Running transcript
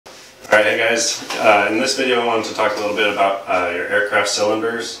Alright, hey guys, in this video I wanted to talk a little bit about your aircraft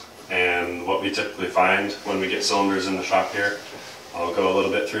cylinders and what we typically find when we get cylinders in the shop here. I'll go a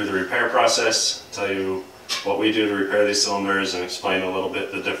little bit through the repair process, tell you what we do to repair these cylinders, and explain a little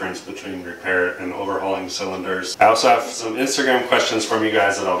bit the difference between repair and overhauling cylinders. I also have some Instagram questions from you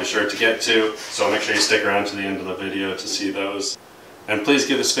guys that I'll be sure to get to, so make sure you stick around to the end of the video to see those. And please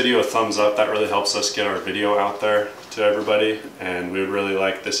give this video a thumbs up, that really helps us get our video out there to everybody, and we would really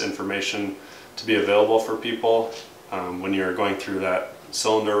like this information to be available for people when you're going through that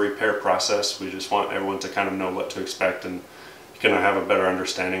cylinder repair process. We just want everyone to kind of know what to expect, and you can have a better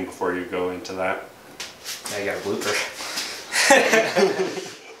understanding before you go into that. Now you got a blooper.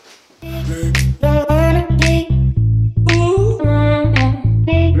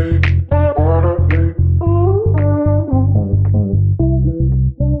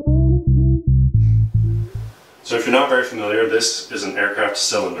 So if you're not very familiar, this is an aircraft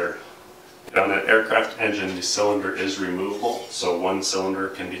cylinder. On an aircraft engine, the cylinder is removable, so one cylinder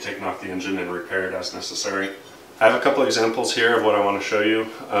can be taken off the engine and repaired as necessary. I have a couple examples here of what I want to show you.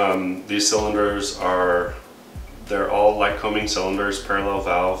 These cylinders they're all Lycoming cylinders, parallel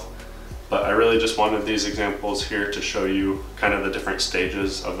valve, but I really just wanted these examples here to show you kind of the different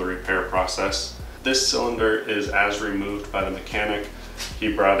stages of the repair process. This cylinder is as removed by the mechanic.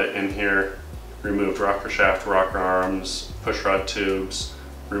 He brought it in here, removed rocker shaft, rocker arms, push rod tubes,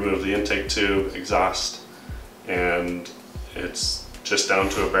 removed the intake tube, exhaust, and it's just down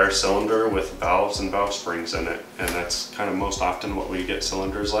to a bare cylinder with valves and valve springs in it, and that's kind of most often what we get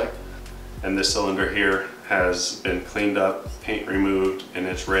cylinders like. And this cylinder here has been cleaned up, paint removed, and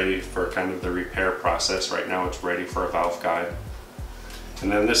it's ready for kind of the repair process. Right now it's ready for a valve guide.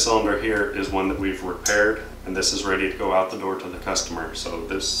 And then this cylinder here is one that we've repaired, and this is ready to go out the door to the customer. So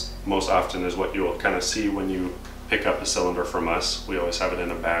this most often is what you'll kind of see when you pick up a cylinder from us. We always have it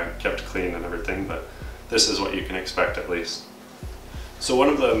in a bag, kept clean and everything, but this is what you can expect at least. So one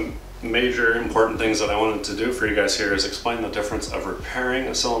of the major important things that I wanted to do for you guys here is explain the difference of repairing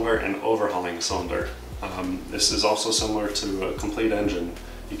a cylinder and overhauling a cylinder. This is also similar to a complete engine.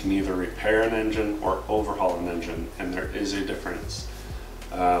 You can either repair an engine or overhaul an engine, and there is a difference.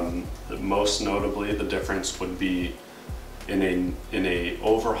 Most notably, the difference would be in a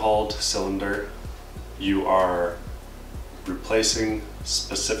overhauled cylinder, you are replacing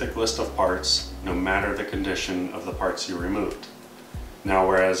specific list of parts no matter the condition of the parts you removed. Now,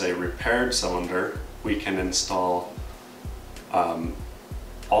 whereas a repaired cylinder, we can install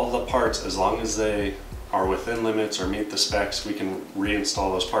all the parts as long as they are within limits or meet the specs. We can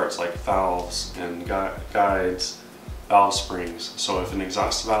reinstall those parts like valves and guides, valve springs. So if an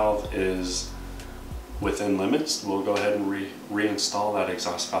exhaust valve is within limits, we'll go ahead and reinstall that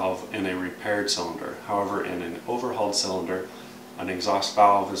exhaust valve in a repaired cylinder. However, in an overhauled cylinder, an exhaust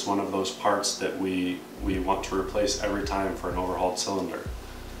valve is one of those parts that we want to replace every time for an overhauled cylinder.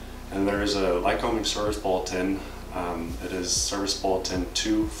 And there is a Lycoming service bulletin. It is service bulletin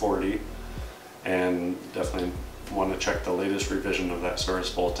 240, and definitely want to check the latest revision of that service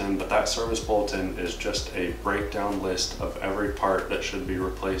bulletin. But that service bulletin is just a breakdown list of every part that should be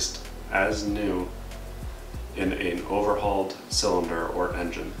replaced as new in an overhauled cylinder or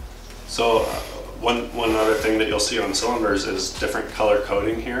engine. So one other thing that you'll see on cylinders is different color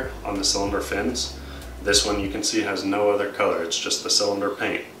coding here on the cylinder fins. This one you can see has no other color, it's just the cylinder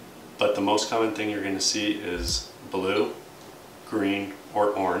paint. But the most common thing you're going to see is blue, green,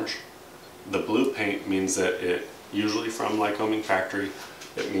 or orange. The blue paint means that it, usually from Lycoming factory,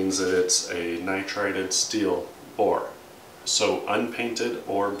 it means that it's a nitrided steel bore. So unpainted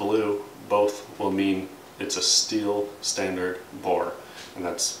or blue, both will mean it's a steel standard bore. And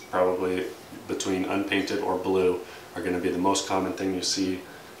that's probably between unpainted or blue are going to be the most common thing you see.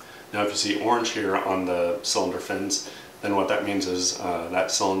 Now if you see orange here on the cylinder fins, then what that means is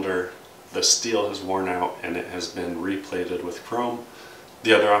that cylinder, the steel has worn out and it has been replated with chrome.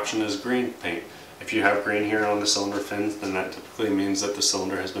 The other option is green paint. If you have green here on the cylinder fins, then that typically means that the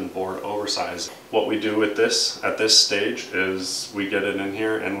cylinder has been bored oversized. What we do with this at this stage is we get it in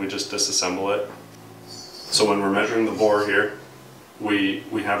here and we just disassemble it. So when we're measuring the bore here, we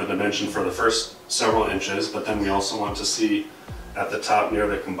have a dimension for the first several inches, but then we also want to see at the top near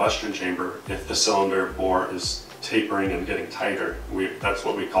the combustion chamber if the cylinder bore is tapering and getting tighter. That's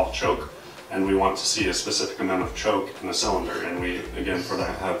what we call choke, and we want to see a specific amount of choke in the cylinder, and we, again, for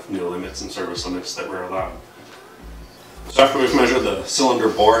that have new limits and service limits that we're allowed. So after we've measured the cylinder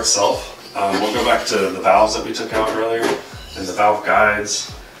bore itself, we'll go back to the valves that we took out earlier and the valve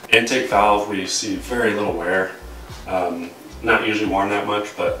guides. Intake valve, we see very little wear. Not usually worn that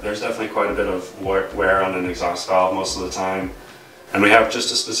much, but there's definitely quite a bit of wear on an exhaust valve most of the time. And we have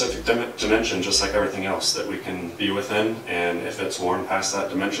just a specific dimension, just like everything else, that we can be within, and if it's worn past that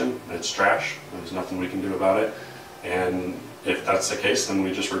dimension, it's trash. There's nothing we can do about it. And if that's the case, then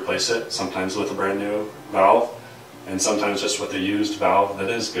we just replace it, sometimes with a brand new valve, and sometimes just with a used valve that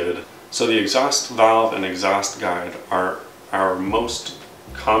is good. So the exhaust valve and exhaust guide are our most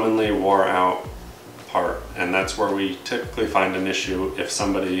commonly wore out part, and that's where we typically find an issue if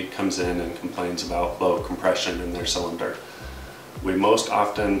somebody comes in and complains about low compression in their cylinder. We most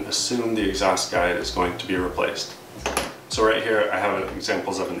often assume the exhaust guide is going to be replaced. So right here I have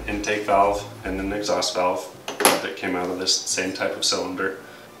examples of an intake valve and an exhaust valve that came out of this same type of cylinder.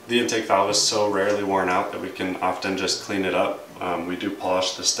 The intake valve is so rarely worn out that we can often just clean it up. We do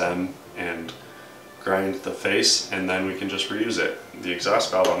polish the stem and grind the face, and then we can just reuse it. The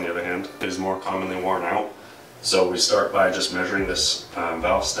exhaust valve, on the other hand, is more commonly worn out. So we start by just measuring this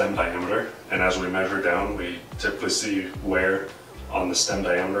valve stem diameter, and as we measure down, we typically see wear on the stem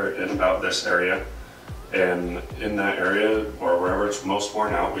diameter in about this area. And in that area, or wherever it's most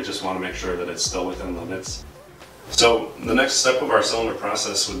worn out, we just want to make sure that it's still within limits. So the next step of our cylinder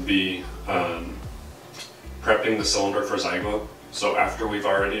process would be prepping the cylinder for zygo. So after we've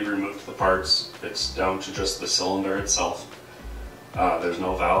already removed the parts, it's down to just the cylinder itself. There's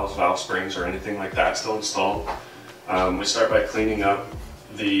no valves, valve springs, or anything like that still installed. We start by cleaning up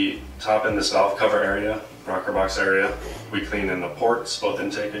the top in this valve cover area, rocker box area. We clean in the ports, both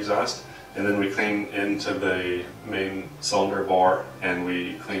intake, exhaust, and then we clean into the main cylinder bore, and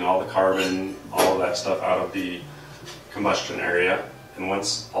we clean all the carbon, all of that stuff out of the combustion area. And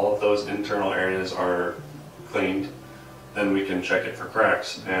once all of those internal areas are cleaned, then we can check it for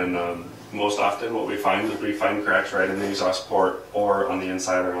cracks. And most often what we find is we find cracks right in the exhaust port or on the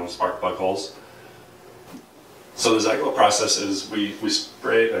inside around spark plug holes. So the zygo process is we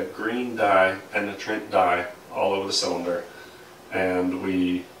spray a green dye, penetrant dye, all over the cylinder, and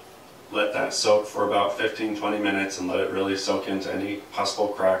we let that soak for about 15-20 minutes and let it really soak into any possible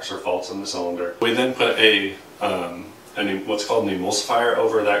cracks or faults in the cylinder. We then put what's called an emulsifier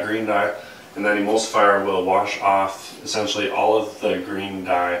over that green dye, and that emulsifier will wash off essentially all of the green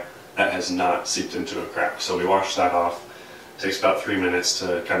dye that has not seeped into a crack. So we wash that off. It takes about 3 minutes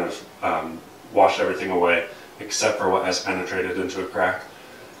to kind of wash everything away, except for what has penetrated into a crack.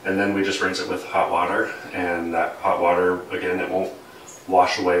 And then we just rinse it with hot water, and that hot water, again, it won't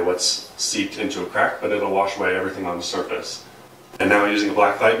wash away what's seeped into a crack, but it'll wash away everything on the surface. And now using a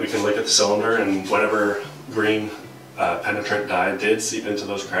black light, we can look at the cylinder, and whatever green penetrant dye did seep into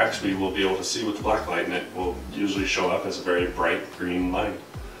those cracks, we will be able to see with the black light, and it will usually show up as a very bright green line.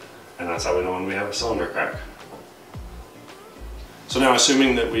 And that's how we know when we have a cylinder crack. So now,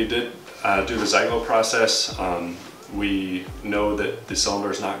 assuming that we did do the zygo process, we know that the cylinder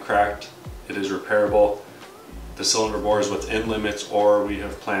is not cracked, it is repairable, the cylinder bore is within limits, or we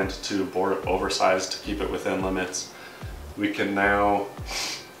have planned to bore it oversized to keep it within limits. We can now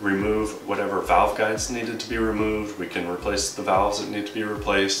remove whatever valve guides needed to be removed, we can replace the valves that need to be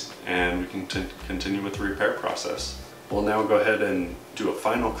replaced, and we can continue with the repair process. We'll now go ahead and do a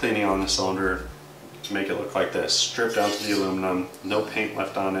final cleaning on the cylinder to make it look like this. Strip down to the aluminum, no paint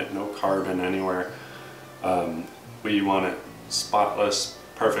left on it, no carbon anywhere. We want it spotless,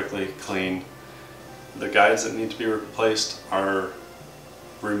 perfectly clean. The guides that need to be replaced are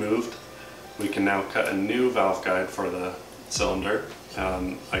removed. We can now cut a new valve guide for the cylinder.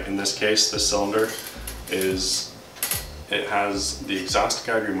 Like in this case, the cylinder it has the exhaust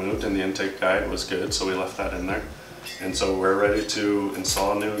guide removed and the intake guide was good, so we left that in there. And so we're ready to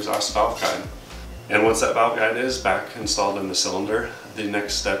install a new exhaust valve guide. And once that valve guide is back installed in the cylinder, the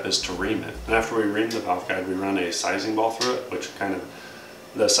next step is to ream it. And after we ream the valve guide, we run a sizing ball through it, which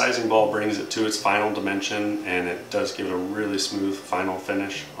the sizing ball brings it to its final dimension, and it does give it a really smooth final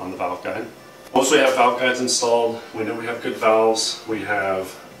finish on the valve guide. Once we have valve guides installed, we know we have good valves, we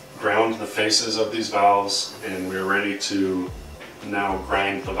have ground the faces of these valves, and we're ready to now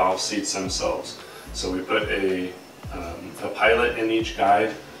grind the valve seats themselves. So we put a pilot in each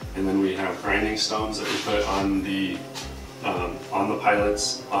guide, and then we have grinding stones that we put on the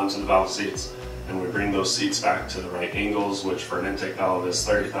pilots onto the valve seats, and we bring those seats back to the right angles, which for an intake valve is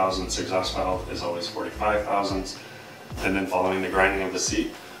 30 thousandths, exhaust valve is always 45 thousandths. And then following the grinding of the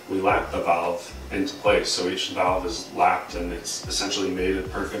seat, we lap the valve into place. So each valve is lapped and it's essentially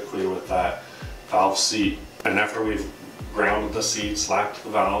mated perfectly with that valve seat. And after we've ground the seats, lapped the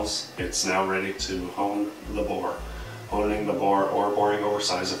valves, it's now ready to hone the bore. Honing the bore or boring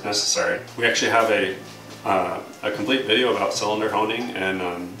oversize if necessary. We actually have a complete video about cylinder honing, and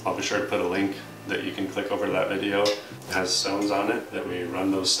I'll be sure to put a link that you can click over to that video. It has stones on it that we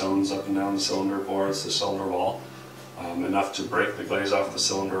run those stones up and down the cylinder bores, the cylinder wall. enough to break the glaze off the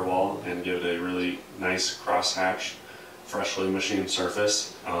cylinder wall and give it a really nice crosshatch, freshly machined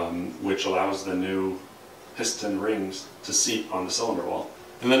surface, which allows the new piston rings to seat on the cylinder wall.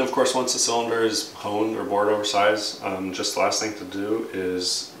 And then of course, once the cylinder is honed or bored oversized, just the last thing to do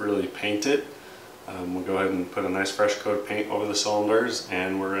is really paint it. We'll go ahead and put a nice fresh coat of paint over the cylinders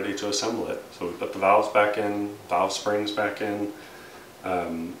and we're ready to assemble it. So we put the valves back in, valve springs back in.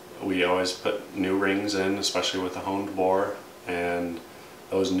 We always put new rings in, especially with the honed bore, and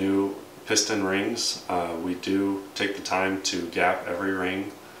those new piston rings, we do take the time to gap every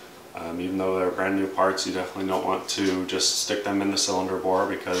ring. Even though they're brand new parts, you definitely don't want to just stick them in the cylinder bore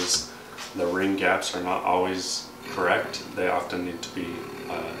because the ring gaps are not always correct. They often need to be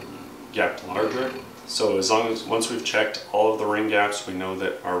gapped larger. So once we've checked all of the ring gaps, we know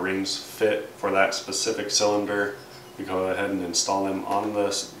that our rings fit for that specific cylinder, we go ahead and install them on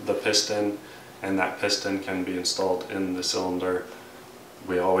the piston, and that piston can be installed in the cylinder.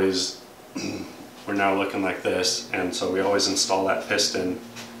 We're now looking like this, and so we always install that piston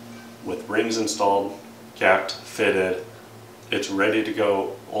with rings installed, gapped, fitted. It's ready to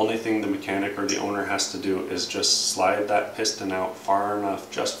go. Only thing the mechanic or the owner has to do is just slide that piston out far enough,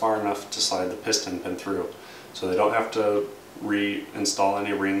 just far enough to slide the piston pin through. So they don't have to reinstall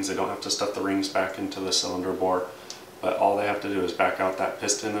any rings, they don't have to stuff the rings back into the cylinder bore, but all they have to do is back out that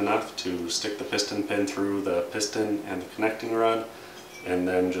piston enough to stick the piston pin through the piston and the connecting rod, and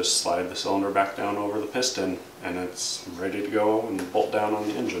then just slide the cylinder back down over the piston, and it's ready to go and bolt down on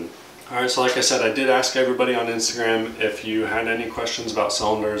the engine. Alright, so like I said, I did ask everybody on Instagram if you had any questions about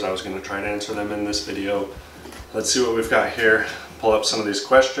cylinders. I was going to try to answer them in this video. Let's see what we've got here. Pull up some of these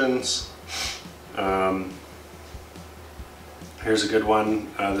questions. Here's a good one.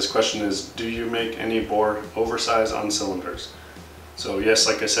 This question is, do you make any bore oversize on cylinders? So yes,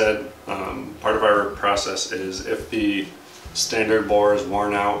 like I said, part of our process is if the standard bore is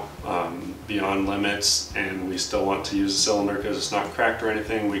worn out beyond limits and we still want to use the cylinder because it's not cracked or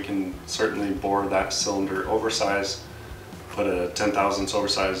anything, we can certainly bore that cylinder oversized, put a 10 thousandths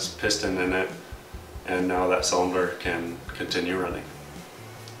oversized piston in it, and now that cylinder can continue running.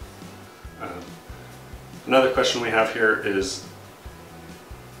 Another question we have here is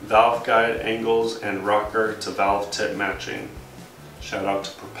valve guide angles and rocker to valve tip matching. Shout out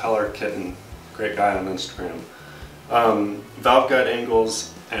to Propeller Kitten, great guy on Instagram. Valve guide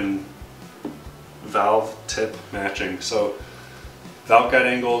angles and valve tip matching. So valve guide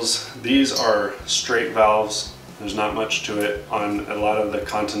angles, these are straight valves. There's not much to it. On a lot of the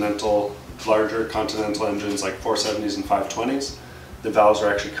larger Continental engines like 470s and 520s, the valves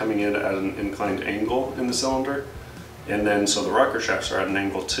are actually coming in at an inclined angle in the cylinder. And then so the rocker shafts are at an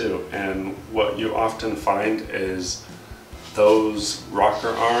angle too. And what you often find is those rocker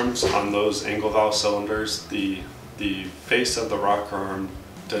arms on those angle valve cylinders, the face of the rocker arm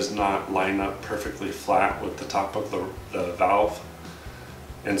does not line up perfectly flat with the top of the valve.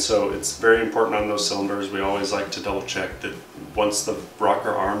 And so it's very important on those cylinders. We always like to double check that once the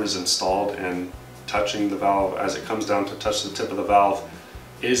rocker arm is installed and touching the valve, as it comes down to touch the tip of the valve,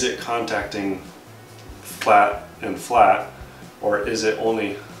 is it contacting flat and flat, or is it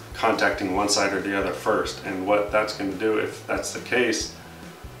only contacting one side or the other first? And what that's going to do, if that's the case,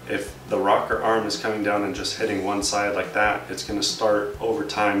 if the rocker arm is coming down and just hitting one side like that, it's going to start over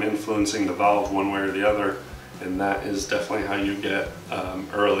time influencing the valve one way or the other, and that is definitely how you get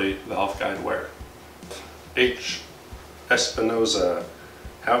early valve guide wear. H. Espinoza,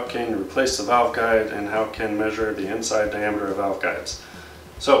 how can you replace the valve guide and how can measure the inside diameter of valve guides?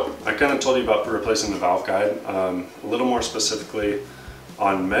 So I kind of told you about replacing the valve guide. A little more specifically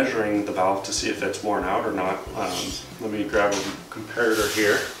on measuring the valve to see if it's worn out or not. Let me grab a comparator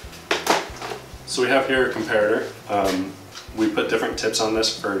here. So we have here a comparator. We put different tips on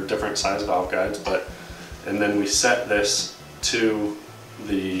this for different size valve guides, and then we set this to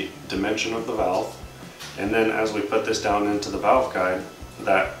the dimension of the valve, and then as we put this down into the valve guide,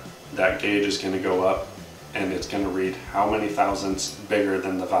 that gauge is going to go up and it's going to read how many thousandths bigger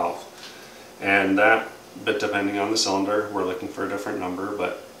than the valve. And that, but depending on the cylinder, we're looking for a different number,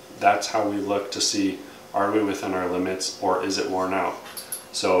 but that's how we look to see, are we within our limits or is it worn out?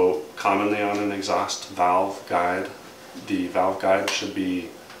 So commonly on an exhaust valve guide, the valve guide should be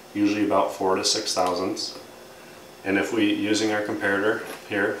usually about 4 to 6 thousandths. And if we, using our comparator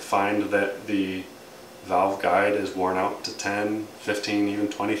here, find that the valve guide is worn out to 10, 15, even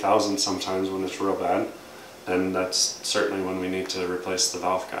 20 thousandths sometimes when it's real bad, then that's certainly when we need to replace the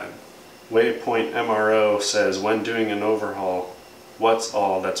valve guide. Waypoint MRO says, when doing an overhaul, what's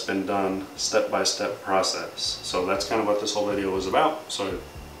all that's been done, step-by-step process. So that's kind of what this whole video was about. So I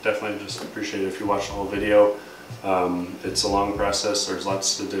definitely just appreciate it if you watch the whole video. It's a long process, there's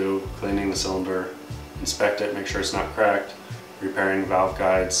lots to do, cleaning the cylinder, inspect it, make sure it's not cracked, repairing valve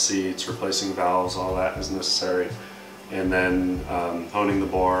guides, seats, replacing valves, all that is necessary, and then honing the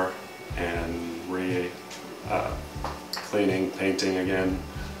bore and cleaning, painting again,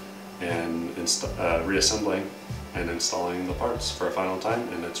 and reassembling and installing the parts for a final time,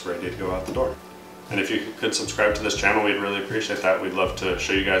 and it's ready to go out the door. And if you could subscribe to this channel, we'd really appreciate that. We'd love to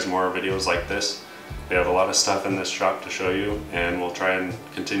show you guys more videos like this. We have a lot of stuff in this shop to show you, and we'll try and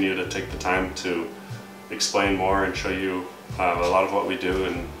continue to take the time to explain more and show you a lot of what we do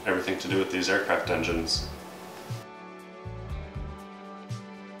and everything to do with these aircraft engines.